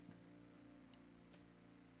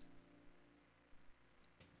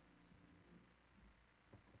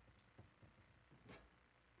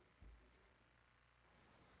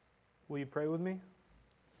Will you pray with me?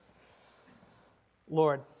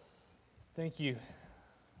 Lord, thank you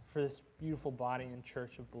for this beautiful body and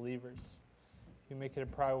church of believers. You make it a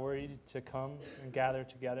priority to come and gather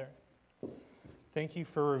together. Thank you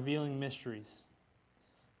for revealing mysteries.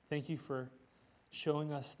 Thank you for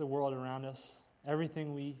showing us the world around us.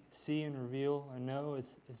 Everything we see and reveal and know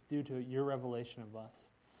is due to your revelation of us.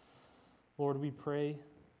 Lord, we pray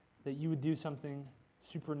that you would do something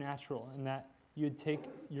supernatural and that you would take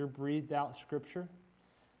your breathed out scripture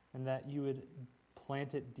and that you would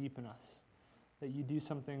plant it deep in us. That you do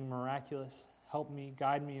something miraculous. Help me,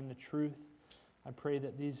 guide me in the truth. I pray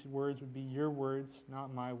that these words would be your words,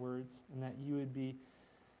 not my words, and that you would be,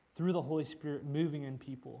 through the Holy Spirit, moving in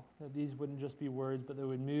people. That these wouldn't just be words, but they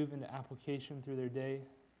would move into application through their day,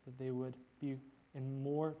 that they would be in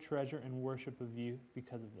more treasure and worship of you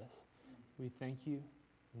because of this. We thank you.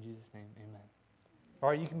 In Jesus' name, amen. All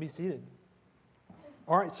right, you can be seated.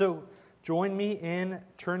 All right, so join me in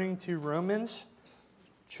turning to Romans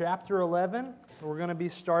chapter 11. We're going to be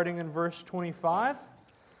starting in verse 25.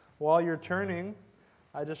 While you're turning,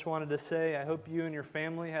 I just wanted to say I hope you and your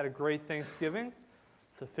family had a great Thanksgiving.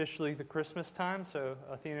 It's officially the Christmas time, so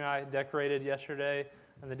Athena and I decorated yesterday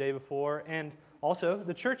and the day before, and also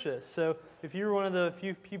the church is. So if you were one of the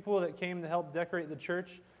few people that came to help decorate the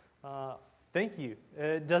church, thank you.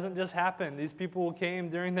 It doesn't just happen. These people came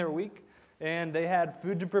during their week, and they had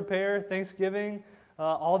food to prepare, Thanksgiving,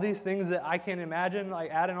 all these things that I can't imagine, like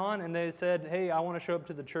adding on, and they said, hey, I want to show up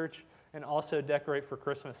to the church and also decorate for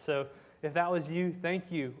Christmas. So if that was you,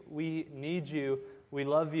 thank you. We need you. We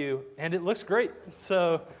love you. And it looks great.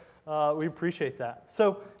 So we appreciate that.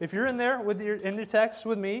 So if you're in there in your text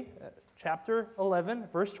with me, chapter 11,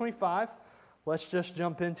 verse 25, let's just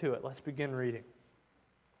jump into it. Let's begin reading.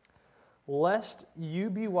 Lest you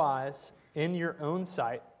be wise in your own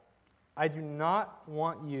sight, I do not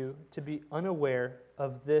want you to be unaware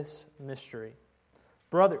of this mystery.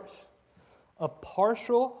 Brothers, a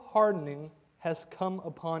partial hardening has come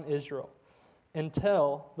upon Israel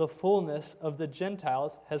until the fullness of the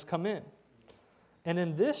Gentiles has come in. And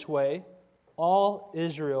in this way, all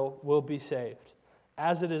Israel will be saved.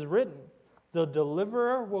 As it is written, the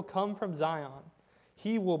deliverer will come from Zion.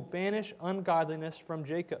 He will banish ungodliness from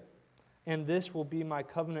Jacob. And this will be my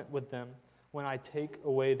covenant with them when I take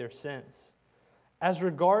away their sins. As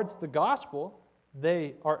regards the gospel,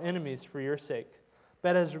 they are enemies for your sake.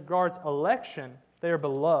 But as regards election, they are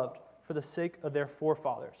beloved for the sake of their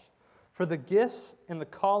forefathers. For the gifts and the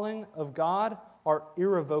calling of God are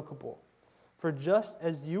irrevocable. For just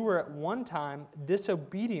as you were at one time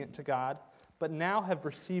disobedient to God, but now have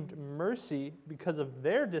received mercy because of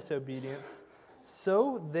their disobedience,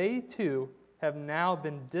 so they too have now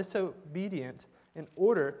been disobedient in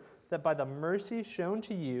order that by the mercy shown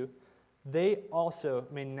to you, they also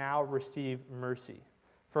may now receive mercy.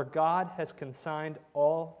 For God has consigned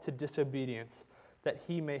all to disobedience, that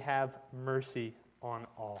he may have mercy on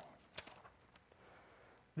all.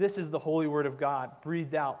 This is the holy word of God,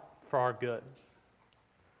 breathed out for our good.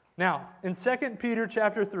 Now, in 2 Peter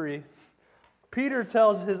chapter 3, Peter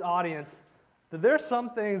tells his audience that there's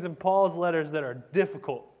some things in Paul's letters that are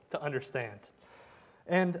difficult to understand.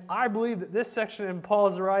 And I believe that this section in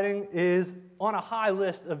Paul's writing is on a high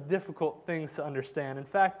list of difficult things to understand. In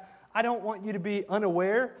fact, I don't want you to be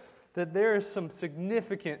unaware that there is some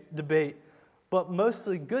significant debate, but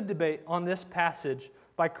mostly good debate on this passage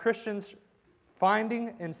by Christians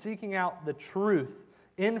finding and seeking out the truth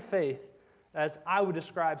in faith, as I would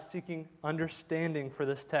describe seeking understanding for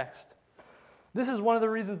this text. This is one of the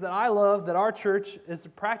reasons that I love that our church is to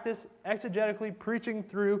practice exegetically preaching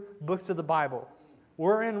through books of the Bible.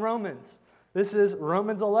 We're in Romans. This is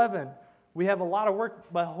Romans 11. We have a lot of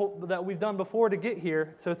work that we've done before to get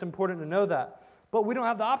here, so it's important to know that. But we don't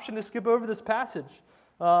have the option to skip over this passage.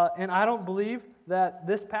 And I don't believe that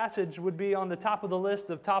this passage would be on the top of the list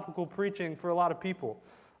of topical preaching for a lot of people.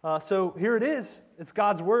 So here it is. It's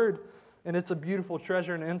God's Word, and it's a beautiful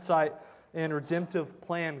treasure and insight and redemptive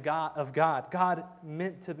plan of God. God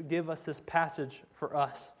meant to give us this passage for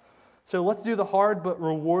us. So let's do the hard but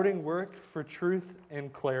rewarding work for truth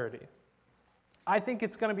and clarity. I think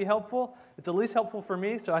it's going to be helpful. It's at least helpful for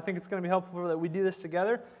me, so I think it's going to be helpful that we do this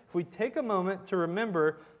together. If we take a moment to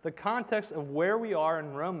remember the context of where we are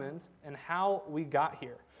in Romans and how we got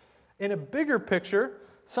here. In a bigger picture,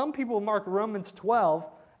 some people mark Romans 12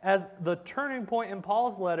 as the turning point in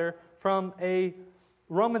Paul's letter from a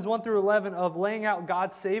Romans 1 through 11 of laying out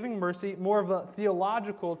God's saving mercy, more of a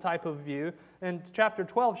theological type of view, and chapter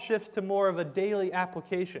 12 shifts to more of a daily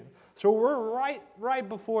application. So we're right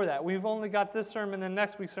before that. We've only got this sermon and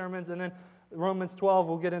next week's sermons, and then Romans 12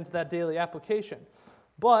 we'll get into that daily application.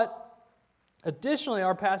 But Additionally,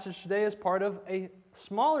 our passage today is part of a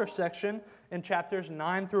smaller section in chapters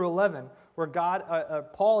 9 through 11, where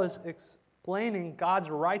Paul is explaining God's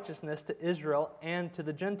righteousness to Israel and to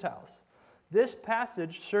the Gentiles. This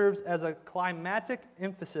passage serves as a climactic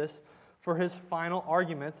emphasis for his final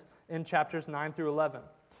arguments in chapters 9 through 11.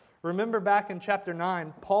 Remember back in chapter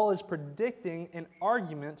 9, Paul is predicting an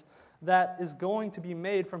argument that is going to be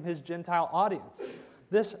made from his Gentile audience.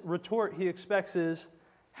 This retort he expects is,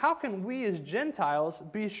 how can we as Gentiles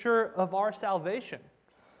be sure of our salvation?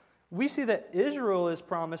 We see that Israel is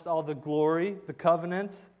promised all the glory, the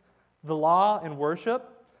covenants, the law, and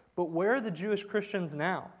worship, but where are the Jewish Christians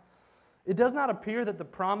now? It does not appear that the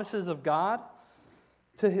promises of God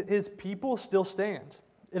to his people still stand.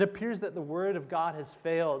 It appears that the word of God has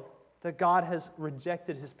failed, that God has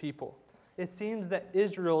rejected his people. It seems that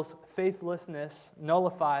Israel's faithlessness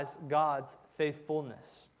nullifies God's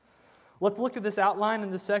faithfulness. Let's look at this outline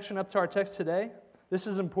in this section up to our text today. This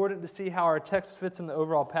is important to see how our text fits in the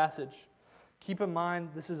overall passage. Keep in mind,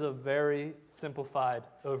 this is a very simplified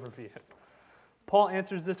overview. Paul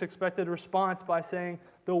answers this expected response by saying,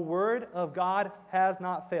 the word of God has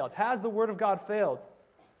not failed. Has the word of God failed?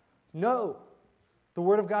 No. The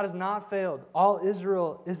word of God has not failed. Not all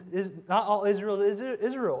Israel is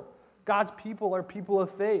Israel. God's people are people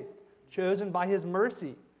of faith, chosen by his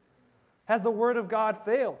mercy. Has the word of God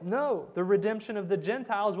failed? No. The redemption of the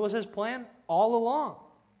Gentiles was his plan all along.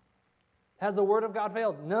 Has the word of God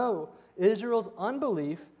failed? No. Israel's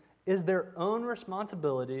unbelief is their own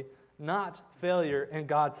responsibility, not failure in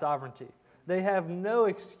God's sovereignty. They have no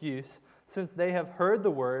excuse since they have heard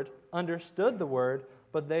the word, understood the word,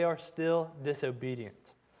 but they are still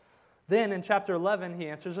disobedient. Then in chapter 11, he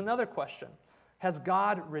answers another question. Has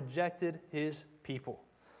God rejected his people?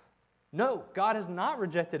 No, God has not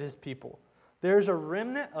rejected his people. There's a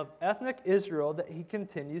remnant of ethnic Israel that he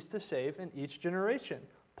continues to save in each generation.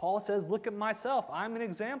 Paul says, look at myself. I'm an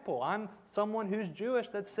example. I'm someone who's Jewish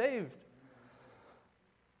that's saved.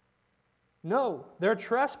 No, their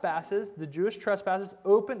trespasses, the Jewish trespasses,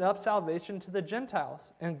 opened up salvation to the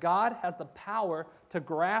Gentiles. And God has the power to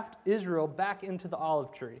graft Israel back into the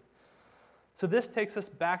olive tree. So this takes us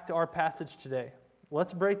back to our passage today.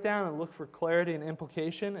 Let's break down and look for clarity and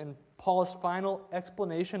implication in Paul's final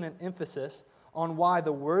explanation and emphasis on why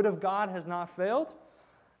the word of God has not failed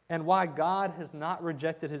and why God has not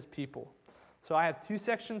rejected his people. So I have two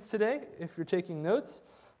sections today, if you're taking notes.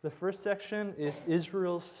 The first section is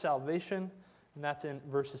Israel's salvation, and that's in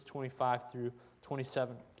verses 25 through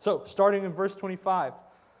 27. So, starting in verse 25,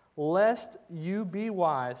 lest you be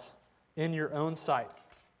wise in your own sight.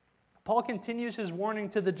 Paul continues his warning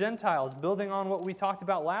to the Gentiles, building on what we talked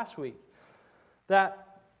about last week,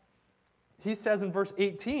 that he says in verse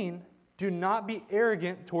 18, do not be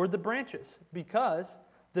arrogant toward the branches, because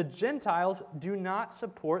the Gentiles do not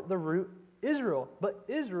support the root Israel, but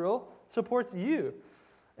Israel supports you.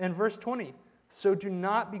 And verse 20, so do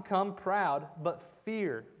not become proud, but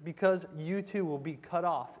fear, because you too will be cut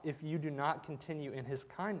off if you do not continue in his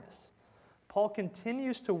kindness. Paul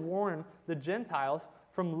continues to warn the Gentiles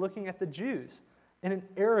from looking at the Jews in an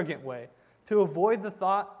arrogant way, to avoid the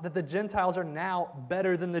thought that the Gentiles are now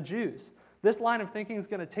better than the Jews. This line of thinking is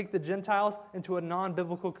going to take the Gentiles into a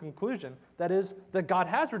non-biblical conclusion. That is, that God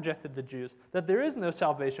has rejected the Jews, that there is no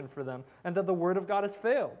salvation for them, and that the word of God has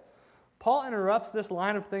failed. Paul interrupts this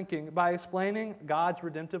line of thinking by explaining God's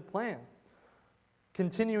redemptive plan.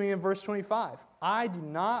 Continuing in verse 25, I do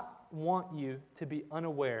not want you to be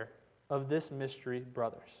unaware of this mystery,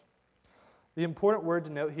 brothers. The important word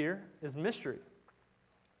to note here is mystery.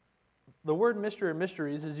 The word mystery or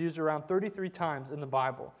mysteries is used around 33 times in the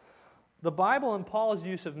Bible. The Bible and Paul's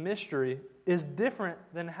use of mystery is different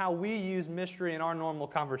than how we use mystery in our normal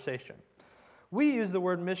conversation. We use the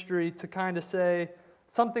word mystery to kind of say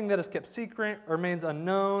something that is kept secret or remains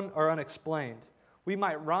unknown or unexplained. We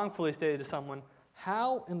might wrongfully say to someone,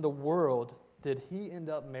 how in the world did he end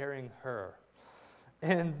up marrying her?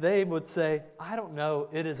 And they would say, I don't know,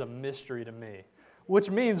 it is a mystery to me. Which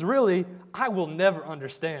means, really, I will never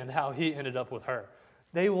understand how he ended up with her.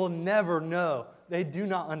 They will never know. They do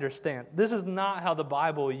not understand. This is not how the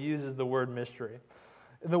Bible uses the word mystery.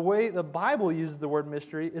 The way the Bible uses the word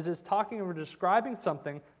mystery is it's talking or describing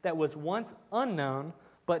something that was once unknown,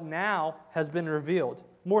 but now has been revealed.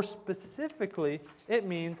 More specifically, it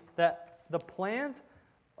means that the plans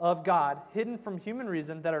of God, hidden from human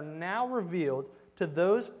reason, that are now revealed to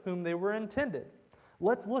those whom they were intended.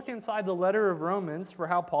 Let's look inside the letter of Romans for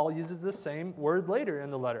how Paul uses this same word later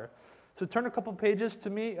in the letter. So turn a couple pages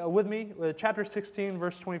with me, chapter 16,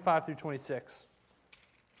 verse 25 through 26.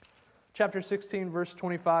 Chapter 16, verse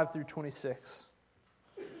 25 through 26.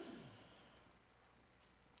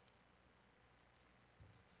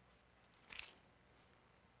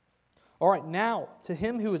 All right, now, to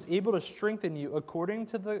him who is able to strengthen you according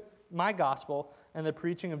to my gospel and the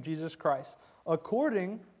preaching of Jesus Christ,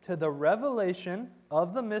 according to the revelation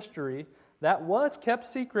of the mystery that was kept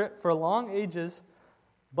secret for long ages,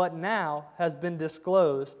 but now has been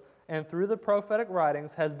disclosed, and through the prophetic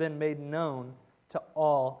writings has been made known to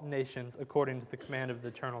all nations according to the command of the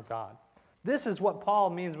eternal God. This is what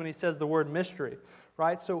Paul means when he says the word mystery,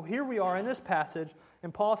 right? So here we are in this passage,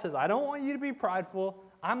 and Paul says, I don't want you to be prideful.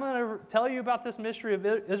 I'm going to tell you about this mystery of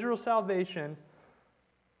Israel's salvation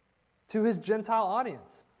to his Gentile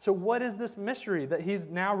audience. So what is this mystery that he's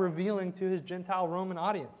now revealing to his Gentile Roman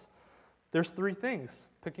audience? There's three things,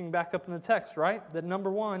 picking back up in the text, right? That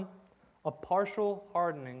number one, a partial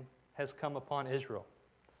hardening has come upon Israel.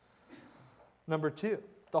 Number two,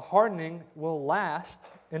 the hardening will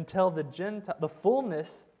last until the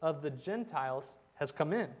fullness of the Gentiles has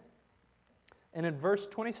come in. And in verse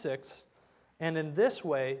 26, and in this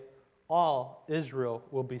way, all Israel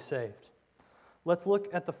will be saved. Let's look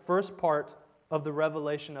at the first part of the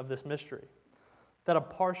revelation of this mystery, that a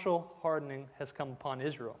partial hardening has come upon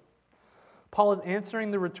Israel. Paul is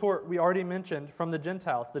answering the retort we already mentioned from the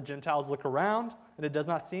Gentiles. The Gentiles look around, and it does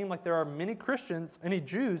not seem like there are many Christians, any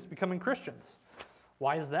Jews becoming Christians.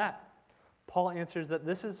 Why is that? Paul answers that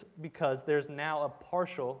this is because there's now a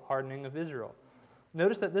partial hardening of Israel.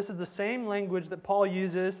 Notice that this is the same language that Paul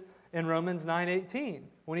uses in Romans 9:18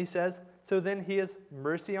 when he says, so then he has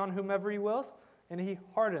mercy on whomever he wills, and he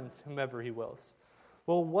hardens whomever he wills.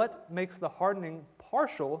 Well, what makes the hardening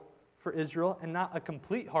partial for Israel and not a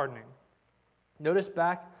complete hardening? Notice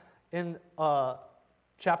back in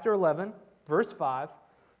chapter 11, verse 5,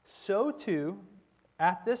 so too,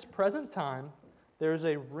 at this present time, there is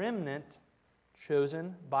a remnant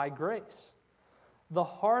chosen by grace. The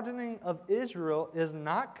hardening of Israel is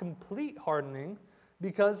not complete hardening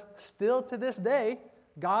because still to this day,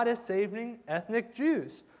 God is saving ethnic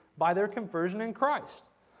Jews by their conversion in Christ.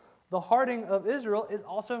 The hardening of Israel is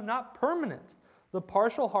also not permanent. The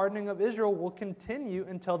partial hardening of Israel will continue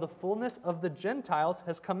until the fullness of the Gentiles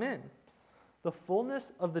has come in. The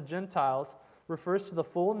fullness of the Gentiles refers to the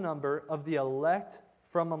full number of the elect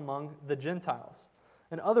from among the Gentiles.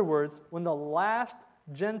 In other words, when the last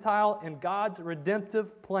Gentile in God's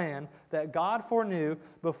redemptive plan that God foreknew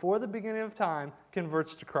before the beginning of time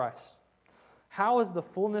converts to Christ. How is the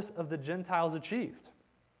fullness of the Gentiles achieved?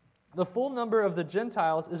 The full number of the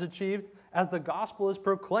Gentiles is achieved as the gospel is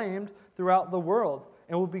proclaimed throughout the world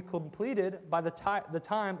and will be completed by the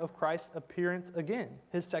time of Christ's appearance again,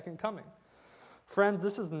 his second coming. Friends,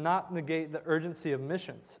 this does not negate the urgency of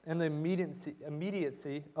missions and the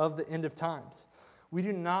immediacy of the end of times. We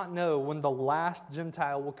do not know when the last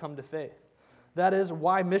Gentile will come to faith. That is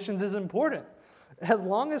why missions is important. As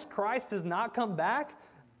long as Christ has not come back,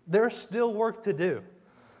 there's still work to do.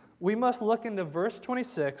 We must look into verse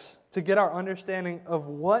 26 to get our understanding of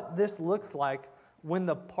what this looks like when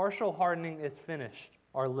the partial hardening is finished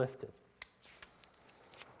or lifted.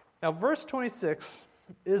 Now, verse 26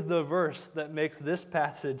 is the verse that makes this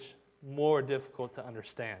passage more difficult to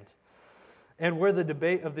understand and where the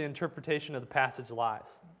debate of the interpretation of the passage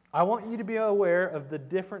lies. I want you to be aware of the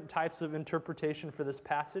different types of interpretation for this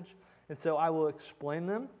passage, and so I will explain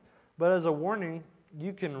them. But as a warning,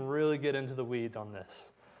 you can really get into the weeds on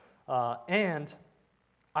this. And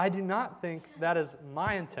I do not think that is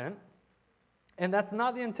my intent, and that's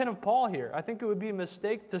not the intent of Paul here. I think it would be a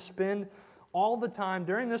mistake to spend all the time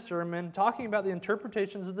during this sermon talking about the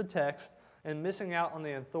interpretations of the text and missing out on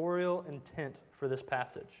the authorial intent for this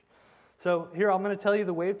passage. So here I'm going to tell you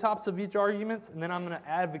the wave tops of each argument, and then I'm going to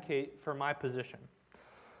advocate for my position.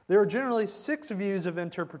 There are generally 6 views of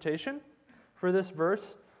interpretation for this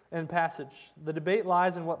verse and passage. The debate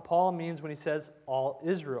lies in what Paul means when he says all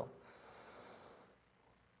Israel.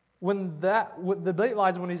 The debate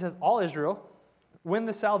lies when he says all Israel, when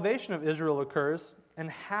the salvation of Israel occurs,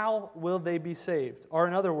 and how will they be saved? Or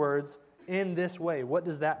in other words, in this way. What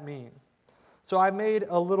does that mean? So I made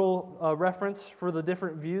a little reference for the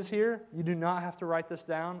different views here. You do not have to write this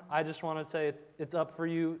down. I just want to say it's up for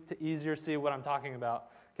you to easier see what I'm talking about.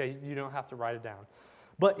 Okay, you don't have to write it down.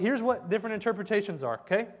 But here's what different interpretations are,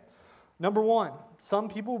 okay? Number 1, some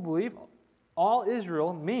people believe all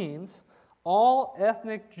Israel means all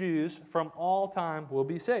ethnic Jews from all time will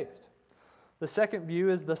be saved. The second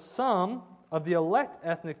view is the sum of the elect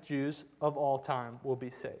ethnic Jews of all time will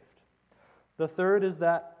be saved. The third is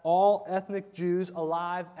that all ethnic Jews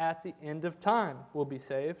alive at the end of time will be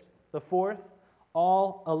saved. The fourth,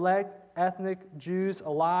 all elect ethnic Jews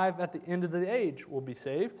alive at the end of the age will be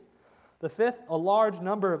saved. The fifth, a large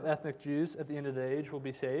number of ethnic Jews at the end of the age will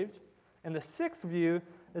be saved. And the sixth view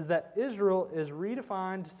is that Israel is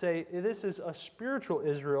redefined to say this is a spiritual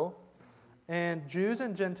Israel, and Jews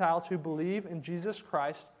and Gentiles who believe in Jesus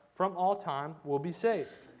Christ from all time will be saved.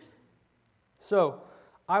 So,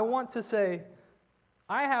 I want to say,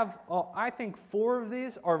 I think 4 of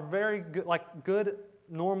these are very good, good,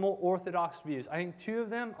 normal, orthodox views. I think 2 of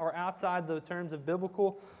them are outside the terms of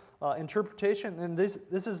biblical interpretation, and this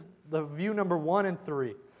is the view number 1 and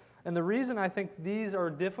 3. And the reason I think these are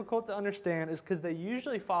difficult to understand is because they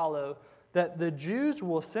usually follow that the Jews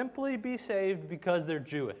will simply be saved because they're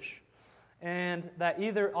Jewish. And that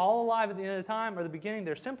either all alive at the end of the time or the beginning,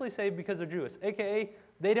 they're simply saved because they're Jewish. AKA,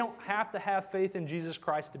 they don't have to have faith in Jesus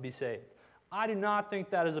Christ to be saved. I do not think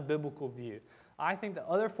that is a biblical view. I think the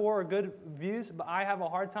other 4 are good views, but I have a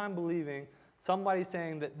hard time believing somebody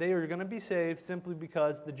saying that they are going to be saved simply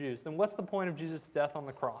because the Jews. Then what's the point of Jesus' death on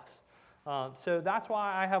the cross? So that's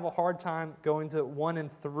why I have a hard time going to 1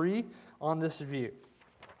 and 3 on this view.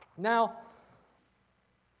 Now,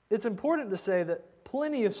 it's important to say that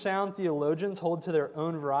plenty of sound theologians hold to their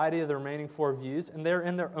own variety of the remaining 4 views, and they're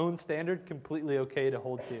in their own standard completely okay to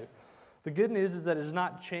hold to. The good news is that it does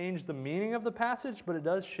not change the meaning of the passage, but it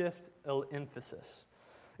does shift emphasis.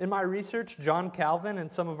 In my research, John Calvin and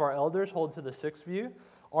some of our elders hold to the 6th view.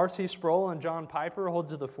 R.C. Sproul and John Piper hold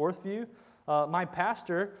to the 4th view. My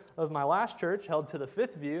pastor of my last church held to the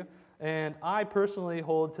 5th view, and I personally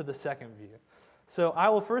hold to the 2nd view. So I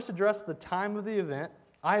will first address the time of the event.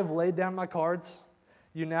 I have laid down my cards.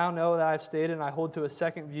 You now know that I've stated and I hold to a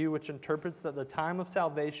 2nd view, which interprets that the time of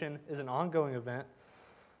salvation is an ongoing event.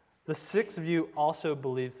 The 6th view also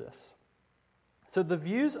believes this. So the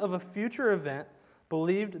views of a future event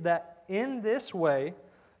believed that in this way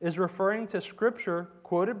is referring to Scripture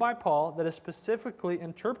quoted by Paul that is specifically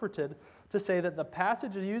interpreted to say that the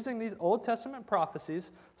passage is using these Old Testament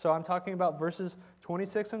prophecies, so I'm talking about verses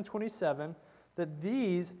 26 and 27, that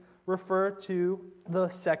these refer to the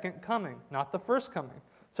second coming, not the first coming.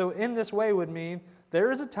 So in this way would mean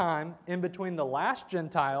there is a time in between the last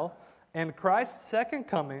Gentile and Christ's second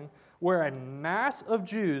coming where a mass of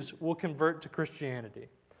Jews will convert to Christianity.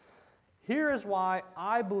 Here is why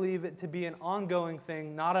I believe it to be an ongoing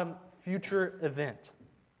thing, not a future event.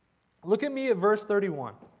 Look at me at verse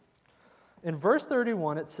 31. In verse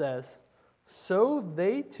 31 it says, "So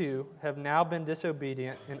they too have now been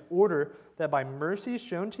disobedient in order that by mercy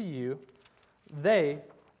shown to you, they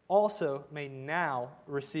also may now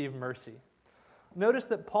receive mercy." Notice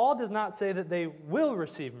that Paul does not say that they will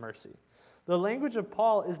receive mercy. The language of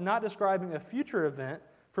Paul is not describing a future event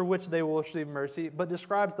for which they will receive mercy, but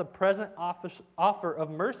describes the present offer of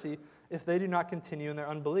mercy if they do not continue in their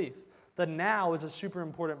unbelief. The now is a super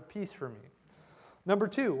important piece for me. Number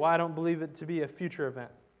 2, why I don't believe it to be a future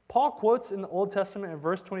event. Paul quotes in the Old Testament in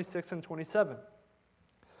verse 26 and 27.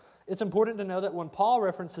 It's important to know that when Paul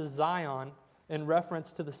references Zion in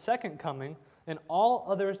reference to the second coming and all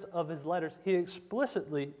others of his letters, he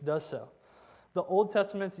explicitly does so. The Old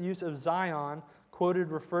Testament's use of Zion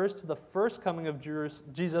quoted refers to the first coming of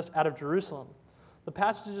Jesus out of Jerusalem. The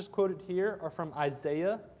passages quoted here are from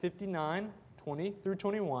Isaiah 59, 20 through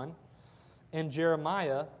 21, and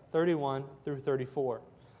Jeremiah 31 through 34.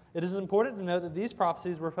 It is important to note that these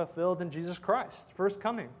prophecies were fulfilled in Jesus Christ's first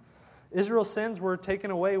coming. Israel's sins were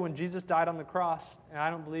taken away when Jesus died on the cross, and I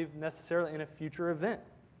don't believe necessarily in a future event.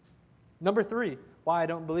 Number 3, why I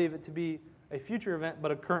don't believe it to be a future event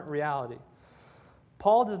but a current reality.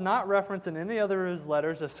 Paul does not reference in any other of his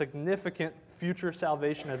letters a significant future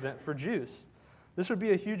salvation event for Jews. This would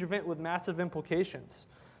be a huge event with massive implications.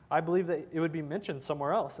 I believe that it would be mentioned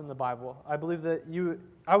somewhere else in the Bible. I believe that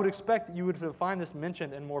I would expect that you would find this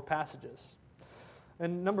mentioned in more passages.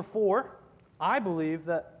 And number 4, I believe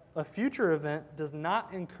that a future event does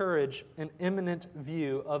not encourage an imminent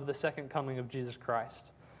view of the second coming of Jesus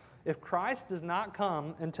Christ. If Christ does not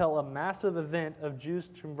come until a massive event of Jews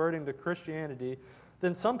converting to Christianity,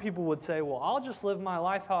 then some people would say, well, I'll just live my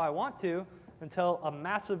life how I want to until a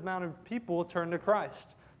massive amount of people turn to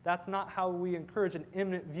Christ. That's not how we encourage an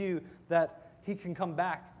imminent view that he can come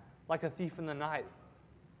back like a thief in the night.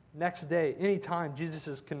 Next day, anytime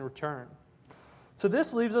Jesus can return. So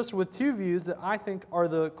this leaves us with 2 views that I think are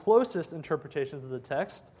the closest interpretations of the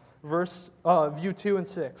text, view 2 and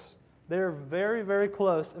 6. They're very, very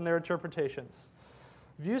close in their interpretations.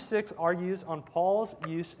 View 6 argues on Paul's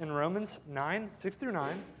use in Romans 9, 6 through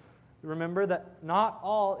 9. Remember that not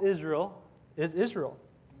all Israel is Israel,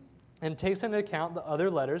 and takes into account the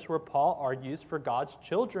other letters where Paul argues for God's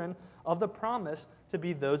children of the promise to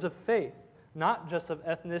be those of faith, not just of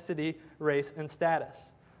ethnicity, race, and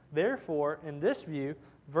status. Therefore, in this view,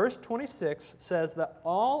 verse 26 says that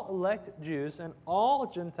all elect Jews and all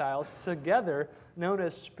Gentiles together, known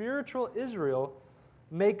as spiritual Israel,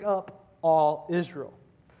 make up all Israel.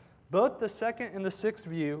 Both the second and the sixth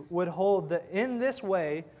view would hold that in this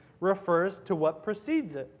way refers to what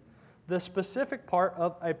precedes it. The specific part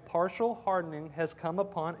of a partial hardening has come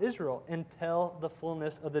upon Israel until the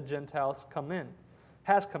fullness of the Gentiles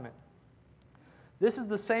has come in. This is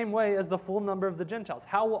the same way as the full number of the Gentiles.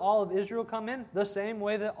 How will all of Israel come in? The same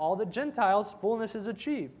way that all the Gentiles' fullness is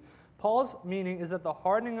achieved. Paul's meaning is that the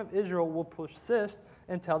hardening of Israel will persist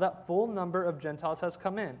until that full number of Gentiles has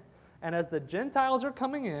come in. And as the Gentiles are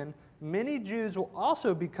coming in, many Jews will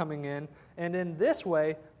also be coming in, and in this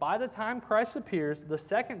way, by the time Christ appears the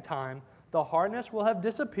second time, the hardness will have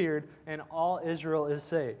disappeared and all Israel is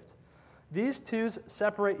saved. These twos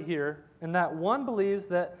separate here in that one believes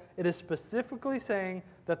that it is specifically saying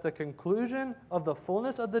that the conclusion of the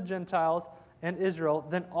fullness of the Gentiles and Israel,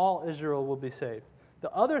 then all Israel will be saved.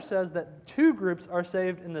 The other says that two groups are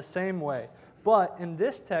saved in the same way. But in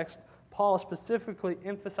this text, Paul is specifically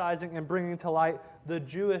emphasizing and bringing to light the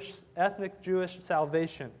ethnic Jewish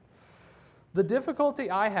salvation. The difficulty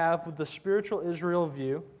I have with the spiritual Israel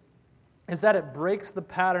view is that it breaks the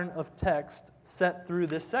pattern of text set through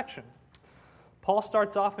this section. Paul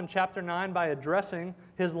starts off in chapter 9 by addressing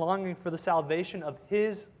his longing for the salvation of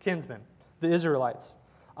his kinsmen, the Israelites.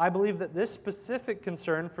 I believe that this specific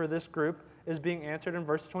concern for this group is being answered in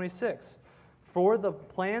verse 26. For the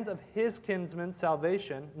plans of his kinsmen's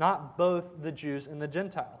salvation, not both the Jews and the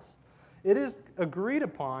Gentiles. It is agreed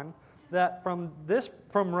upon that from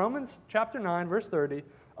Romans chapter 9, verse 30,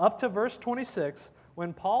 up to verse 26,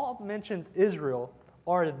 when Paul mentions Israel,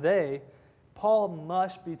 or they, Paul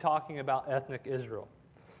must be talking about ethnic Israel.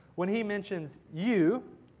 When he mentions you,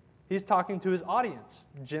 he's talking to his audience,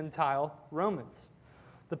 Gentile Romans.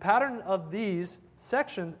 The pattern of these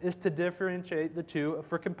sections is to differentiate the two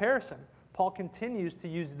for comparison. Paul continues to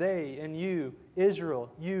use they and you,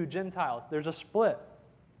 Israel, you, Gentiles. There's a split.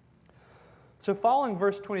 So following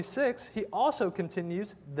verse 26, he also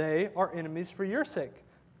continues, they are enemies for your sake.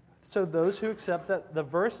 So those who accept that the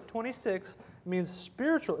verse 26 means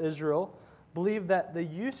spiritual Israel believe that the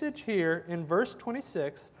usage here in verse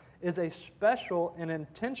 26 is a special and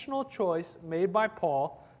intentional choice made by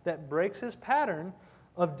Paul that breaks his pattern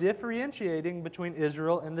of differentiating between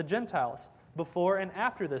Israel and the Gentiles before and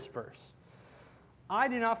after this verse. I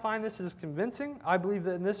do not find this as convincing. I believe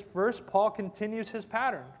that in this verse, Paul continues his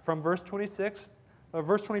pattern from verse 25,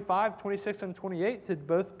 26, and 28 to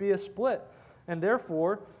both be a split. And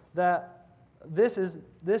therefore, that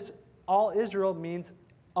this all Israel means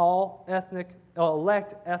all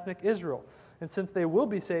elect ethnic Israel. And since they will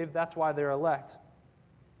be saved, that's why they're elect.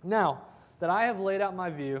 Now, that I have laid out my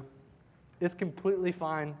view, it's completely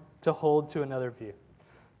fine to hold to another view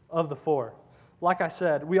of the four. Like I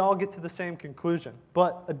said, we all get to the same conclusion,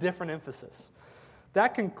 but a different emphasis.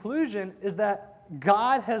 That conclusion is that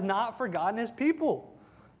God has not forgotten his people.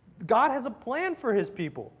 God has a plan for his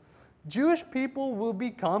people. Jewish people will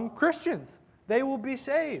become Christians. They will be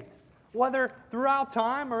saved, whether throughout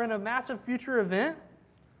time or in a massive future event.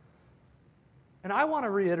 And I want to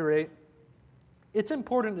reiterate, it's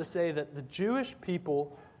important to say that the Jewish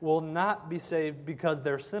people will not be saved because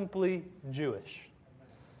they're simply Jewish.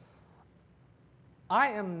 I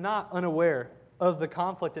am not unaware of the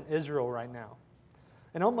conflict in Israel right now.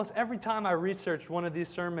 And almost every time I researched one of these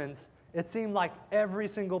sermons, it seemed like every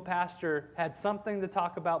single pastor had something to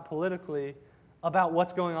talk about politically about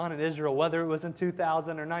what's going on in Israel, whether it was in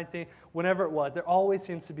 2000 or 19, whenever it was. There always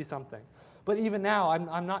seems to be something. But even now,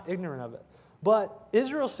 I'm not ignorant of it. But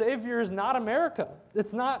Israel's Savior is not America.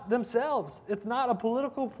 It's not themselves. It's not a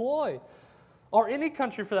political ploy, or any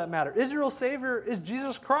country for that matter. Israel's Savior is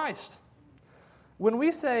Jesus Christ. When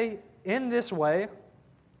we say in this way,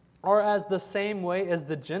 or as the same way as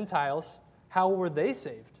the Gentiles, how were they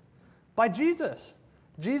saved? By Jesus.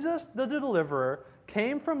 Jesus, the deliverer,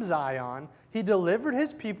 came from Zion. He delivered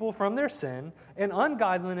his people from their sin and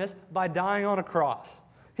ungodliness by dying on a cross.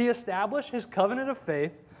 He established his covenant of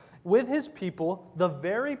faith with his people, the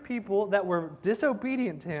very people that were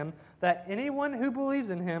disobedient to him, that anyone who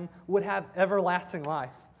believes in him would have everlasting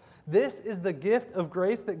life. This is the gift of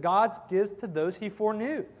grace that God gives to those he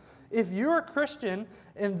foreknew. If you're a Christian,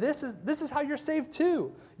 and this is how you're saved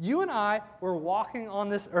too. You and I were walking on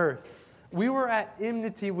this earth. We were at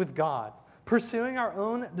enmity with God, pursuing our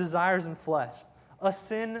own desires and flesh, a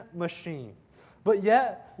sin machine. But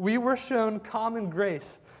yet, we were shown common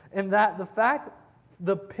grace, and that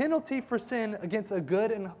the penalty for sin against a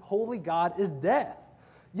good and holy God is death.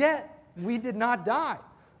 Yet, we did not die.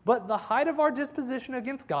 But the height of our disposition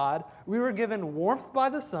against God, we were given warmth by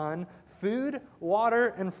the sun, food,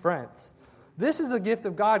 water, and friends. This is a gift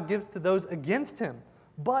of God gives to those against him.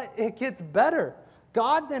 But it gets better.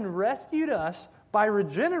 God then rescued us by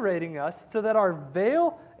regenerating us so that our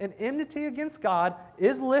veil and enmity against God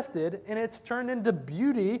is lifted and it's turned into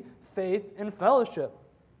beauty, faith, and fellowship.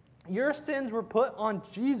 Your sins were put on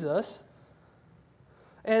Jesus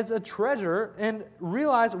as a treasure, and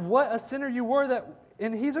realize what a sinner you were,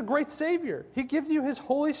 and he's a great Savior. He gives you his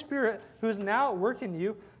Holy Spirit who is now at work in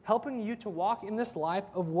you, helping you to walk in this life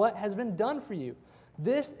of what has been done for you.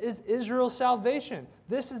 This is Israel's salvation.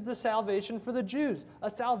 This is the salvation for the Jews, a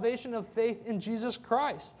salvation of faith in Jesus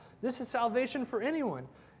Christ. This is salvation for anyone.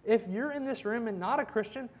 If you're in this room and not a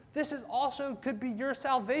Christian, this is also could be your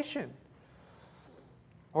salvation.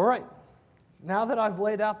 All right, now that I've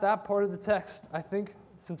laid out that part of the text, I think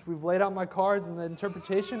since we've laid out my cards and the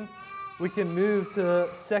interpretation, we can move to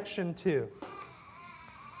section 2.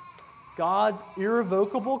 God's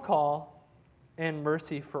irrevocable call and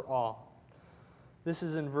mercy for all. This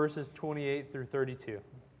is in verses 28 through 32.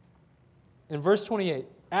 In verse 28,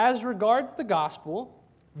 as regards the gospel,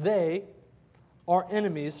 they are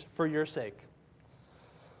enemies for your sake.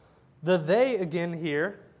 The they again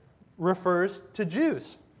here refers to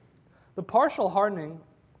Jews. The partial hardening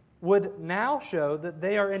would now show that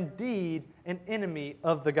they are indeed an enemy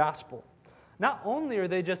of the gospel. Not only are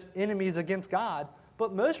they just enemies against God,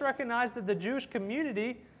 but most recognize that the Jewish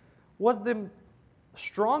community was the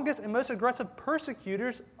strongest and most aggressive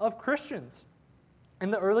persecutors of Christians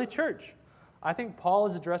in the early church. I think Paul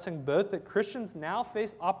is addressing both that Christians now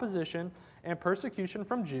face opposition and persecution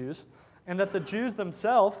from Jews, and that the Jews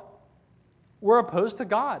themselves were opposed to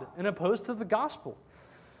God and opposed to the gospel.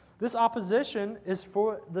 This opposition is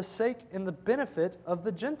for the sake and the benefit of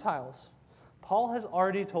the Gentiles. Paul has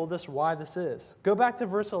already told us why this is. Go back to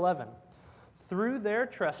verse 11. Through their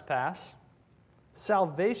trespass,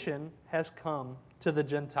 salvation has come to the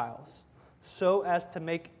Gentiles, so as to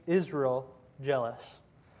make Israel jealous.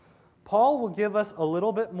 Paul will give us a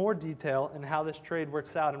little bit more detail in how this trade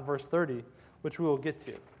works out in verse 30, which we will get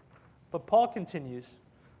to. But Paul continues,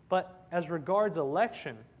 but as regards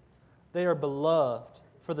election, they are beloved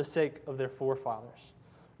for the sake of their forefathers.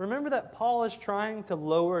 Remember that Paul is trying to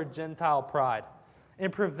lower Gentile pride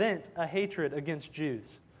and prevent a hatred against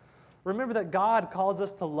Jews. Remember that God calls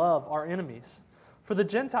us to love our enemies. For the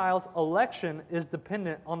Gentiles, election is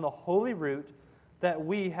dependent on the holy root that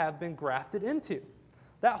we have been grafted into.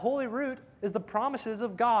 That holy root is the promises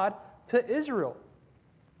of God to Israel,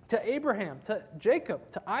 to Abraham, to Jacob,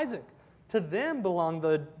 to Isaac. To them belong the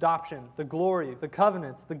adoption, the glory, the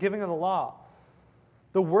covenants, the giving of the law,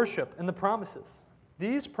 the worship, and the promises.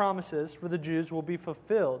 These promises for the Jews will be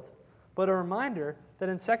fulfilled. But a reminder that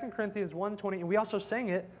in 2 Corinthians 1:20, and we also sang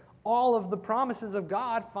it, all of the promises of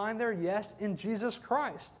God find their yes in Jesus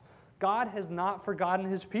Christ. God has not forgotten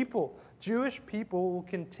his people. Jewish people will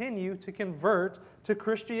continue to convert to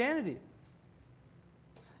Christianity.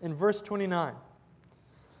 In verse 29,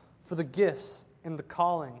 for the gifts and the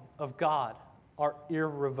calling of God are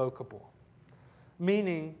irrevocable.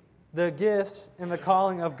 Meaning, the gifts and the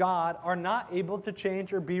calling of God are not able to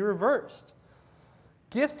change or be reversed.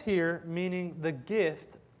 Gifts here meaning the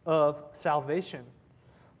gift of salvation.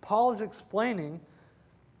 Paul is explaining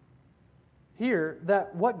here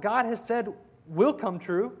that what God has said will come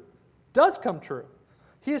true, does come true.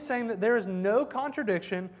 He is saying that there is no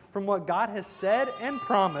contradiction from what God has said and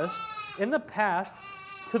promised in the past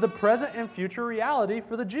to the present and future reality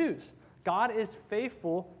for the Jews. God is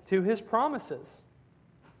faithful to his promises.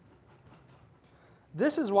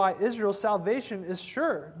 This is why Israel's salvation is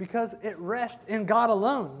sure, because it rests in God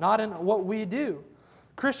alone, not in what we do.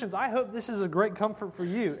 Christians, I hope this is a great comfort for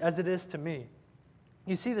you, as it is to me.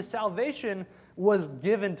 You see, the salvation was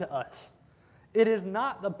given to us. It is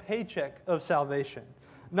not the paycheck of salvation,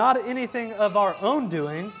 not anything of our own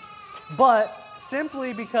doing, but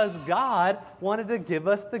simply because God wanted to give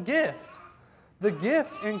us the gift. The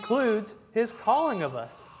gift includes his calling of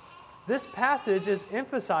us. This passage is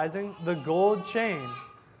emphasizing the gold chain.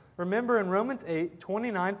 Remember in Romans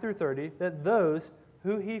 8:29 through 30, that those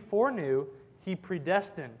who he foreknew, he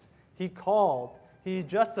predestined, he called, he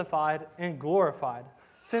justified, and glorified.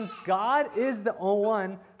 Since God is the only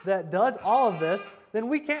one that does all of this, then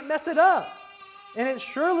we can't mess it up. And it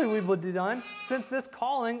surely we would be done, since this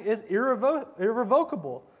calling is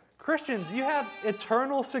irrevocable. Christians, you have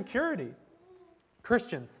eternal security.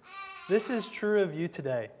 Christians, this is true of you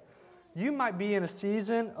today. You might be in a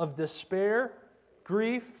season of despair,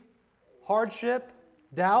 grief, hardship,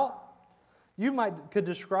 doubt. You could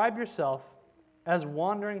describe yourself as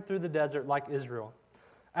wandering through the desert like Israel.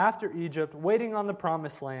 after Egypt, waiting on the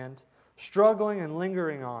promised land, struggling and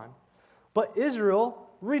lingering on. But Israel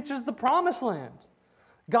reaches the promised land.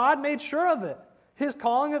 God made sure of it. His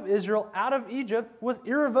calling of Israel out of Egypt was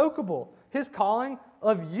irrevocable. His calling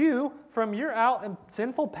of you from your out and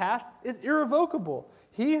sinful past is irrevocable.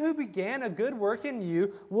 He who began a good work in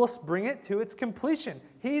you will bring it to its completion.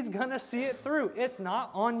 He's going to see it through. It's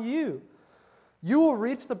not on you. You will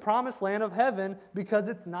reach the promised land of heaven because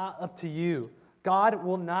it's not up to you. God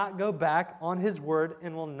will not go back on His word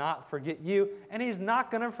and will not forget you. And He's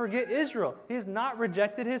not going to forget Israel. He's not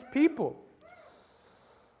rejected His people.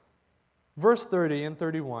 Verse 30 and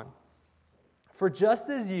 31. For just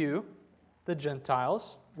as you, the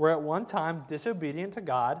Gentiles, were at one time disobedient to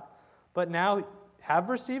God, but now have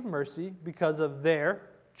received mercy because of their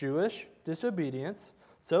Jewish disobedience,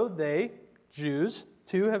 so they, Jews,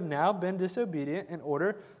 too have now been disobedient in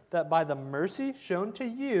order that by the mercy shown to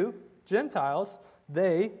you, Gentiles,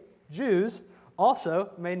 they, Jews,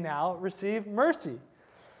 also may now receive mercy.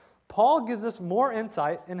 Paul gives us more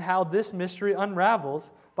insight in how this mystery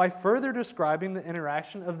unravels by further describing the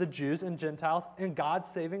interaction of the Jews and Gentiles in God's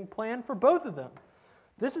saving plan for both of them.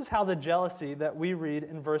 This is how the jealousy that we read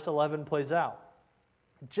in verse 11 plays out.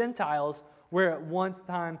 Gentiles were at one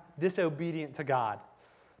time disobedient to God,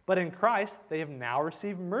 but in Christ they have now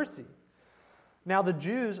received mercy. Now the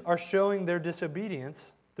Jews are showing their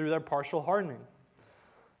disobedience through their partial hardening.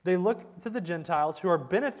 They look to the Gentiles who are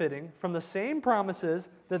benefiting from the same promises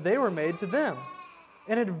that they were made to them,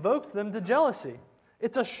 and it evokes them to jealousy.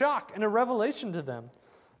 It's a shock and a revelation to them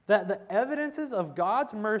that the evidences of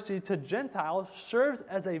God's mercy to Gentiles serves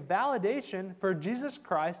as a validation for Jesus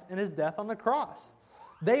Christ and His death on the cross.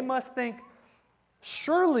 They must think,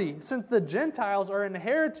 surely, since the Gentiles are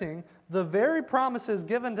inheriting the very promises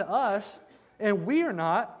given to us, and we are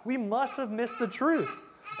not, we must have missed the truth.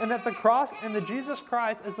 And that the cross and the Jesus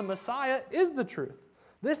Christ as the Messiah is the truth.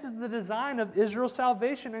 This is the design of Israel's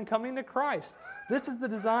salvation and coming to Christ. This is the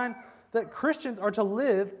design that Christians are to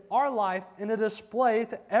live our life in a display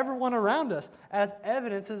to everyone around us as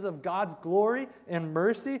evidences of God's glory and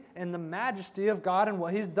mercy and the majesty of God and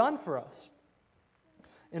what He's done for us.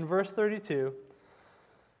 In verse 32,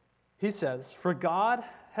 he says, "For God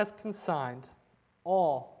has consigned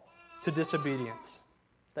all to disobedience,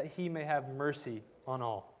 that He may have mercy on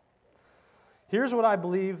all." Here's what I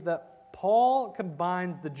believe that Paul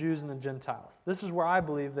combines the Jews and the Gentiles. This is where I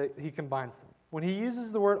believe that he combines them. When he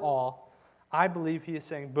uses the word all, I believe he is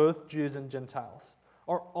saying both Jews and Gentiles,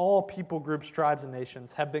 or all people groups, tribes, and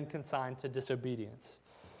nations have been consigned to disobedience,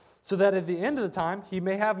 so that at the end of the time, He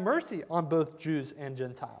may have mercy on both Jews and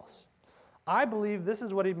Gentiles. I believe this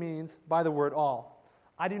is what he means by the word all.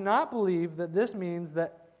 I do not believe that this means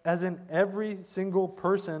that as in every single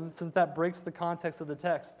person, since that breaks the context of the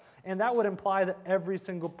text, and that would imply that every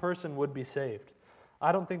single person would be saved.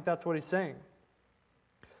 I don't think that's what he's saying.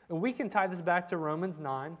 And we can tie this back to Romans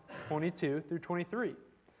 9, 22 through 23.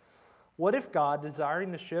 What if God,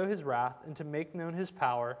 desiring to show His wrath and to make known His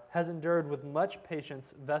power, has endured with much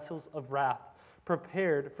patience vessels of wrath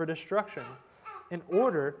prepared for destruction, in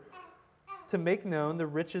order to make known the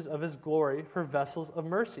riches of His glory for vessels of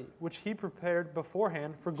mercy, which He prepared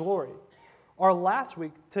beforehand for glory? Or last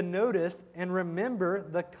week, to notice and remember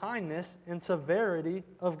the kindness and severity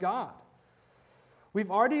of God.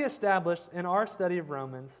 We've already established in our study of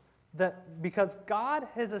Romans that because God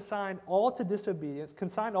has consigned all to disobedience,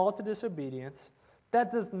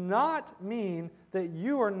 that does not mean that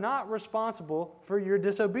you are not responsible for your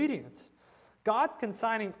disobedience. God's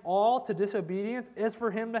consigning all to disobedience is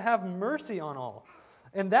for Him to have mercy on all.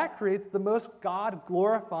 And that creates the most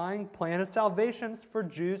God-glorifying plan of salvation for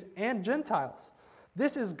Jews and Gentiles.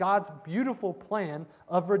 This is God's beautiful plan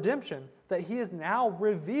of redemption that He has now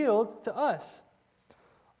revealed to us.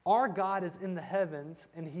 Our God is in the heavens,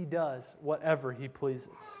 and He does whatever He pleases.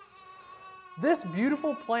 This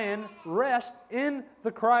beautiful plan rests in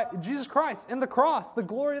Jesus Christ, in the cross, the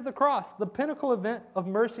glory of the cross, the pinnacle event of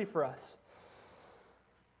mercy for us.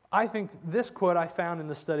 I think this quote I found in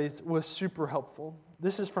the studies was super helpful.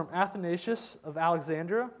 This is from Athanasius of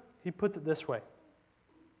Alexandria. He puts it this way: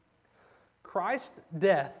 Christ's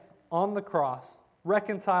death on the cross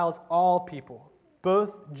reconciles all people,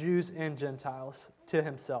 both Jews and Gentiles, to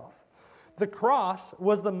Himself. The cross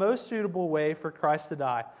was the most suitable way for Christ to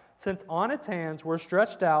die, since on its hands were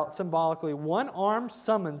stretched out symbolically one arm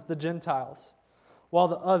summons the Gentiles, while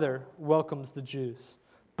the other welcomes the Jews.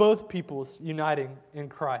 Both peoples uniting in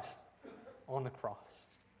Christ on the cross.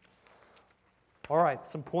 All right,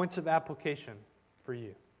 some points of application for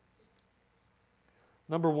you.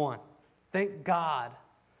 Number one, thank God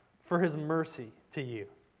for His mercy to you.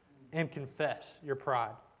 and confess your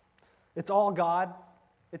pride. It's all God.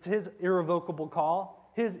 It's His irrevocable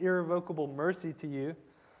call, His irrevocable mercy to you.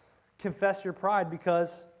 Confess your pride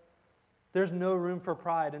because there's no room for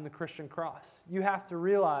pride in the Christian cross. You have to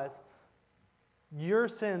realize your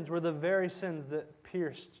sins were the very sins that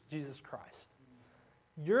pierced Jesus Christ.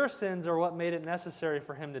 Your sins are what made it necessary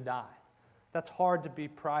for Him to die. That's hard to be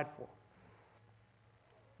prideful.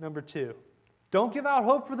 Number 2, don't give out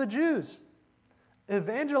hope for the Jews.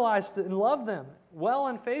 Evangelize and love them well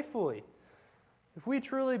and faithfully. If we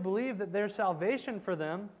truly believe that there's salvation for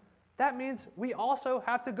them, that means we also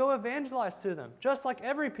have to go evangelize to them. Just like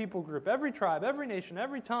every people group, every tribe, every nation,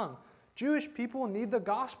 every tongue. Jewish people need the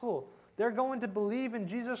gospel. They're going to believe in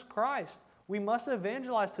Jesus Christ. We must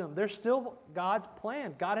evangelize to them. They're still God's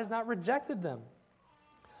plan. God has not rejected them.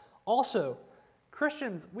 Also,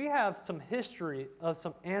 Christians, we have some history of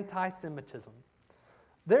some anti-Semitism.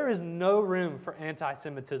 There is no room for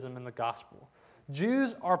anti-Semitism in the gospel.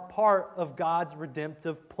 Jews are part of God's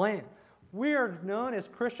redemptive plan. We are known as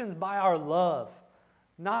Christians by our love,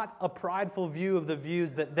 not a prideful view of the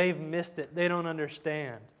views that they've missed it, they don't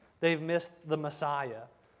understand. They've missed the Messiah.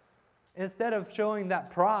 Instead of showing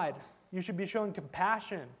that pride, you should be showing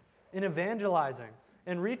compassion in evangelizing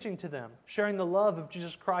and reaching to them, sharing the love of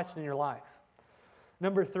Jesus Christ in your life.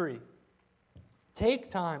 Number 3, take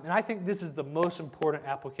time, and I think this is the most important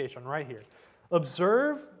application right here.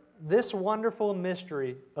 Observe this wonderful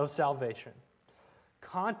mystery of salvation.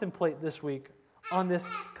 Contemplate this week on this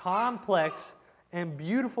complex and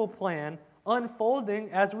beautiful plan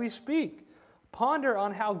unfolding as we speak. Ponder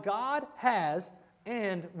on how God has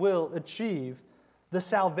and will achieve the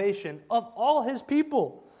salvation of all His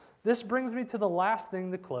people. This brings me to the last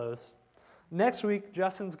thing to close. Next week,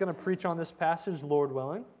 Justin's going to preach on this passage, Lord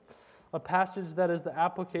willing, a passage that is the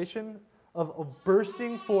application of a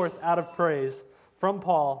bursting forth out of praise from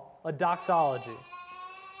Paul, a doxology.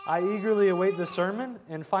 I eagerly await the sermon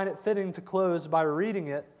and find it fitting to close by reading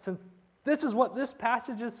it, since this is what this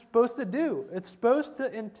passage is supposed to do. It's supposed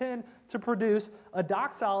to intend to produce a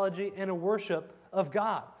doxology and a worship of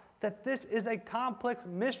God. That this is a complex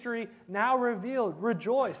mystery now revealed.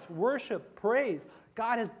 Rejoice, worship, praise.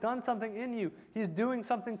 God has done something in you. He's doing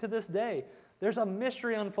something to this day. There's a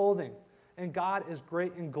mystery unfolding. And God is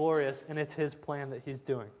great and glorious, and it's His plan that He's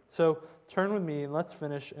doing. So turn with me and let's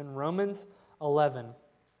finish in Romans 11,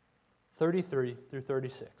 33 through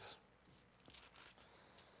 36.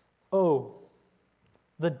 Oh,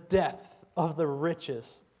 the depth of the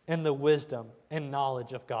riches and the wisdom and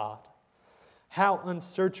knowledge of God. How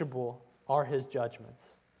unsearchable are His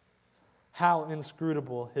judgments. How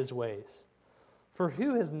inscrutable His ways. For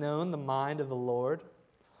who has known the mind of the Lord?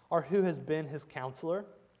 Or who has been His counselor?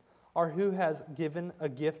 Or who has given a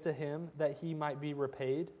gift to Him that He might be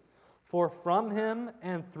repaid? For from Him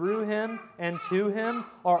and through Him and to Him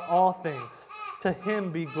are all things. To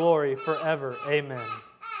Him be glory forever. Amen.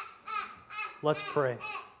 Let's pray.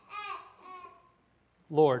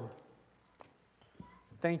 Lord,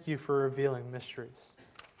 thank You for revealing mysteries.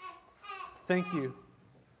 Thank You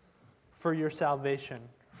for Your salvation,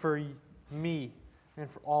 for me, and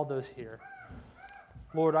for all those here.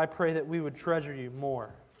 Lord, I pray that we would treasure You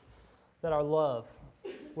more, that our love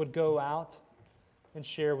would go out and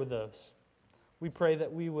share with those. We pray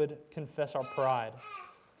that we would confess our pride,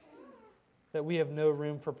 that we have no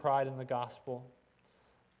room for pride in the gospel,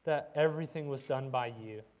 that everything was done by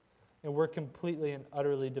You, and we're completely and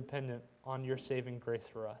utterly dependent on Your saving grace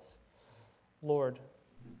for us. Lord,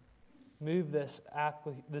 move this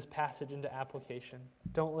passage into application.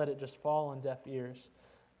 Don't let it just fall on deaf ears.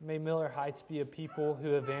 May Miller Heights be a people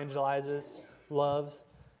who evangelizes, loves,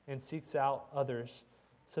 and seeks out others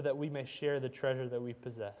so that we may share the treasure that we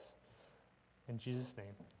possess. In Jesus'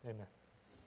 name, amen.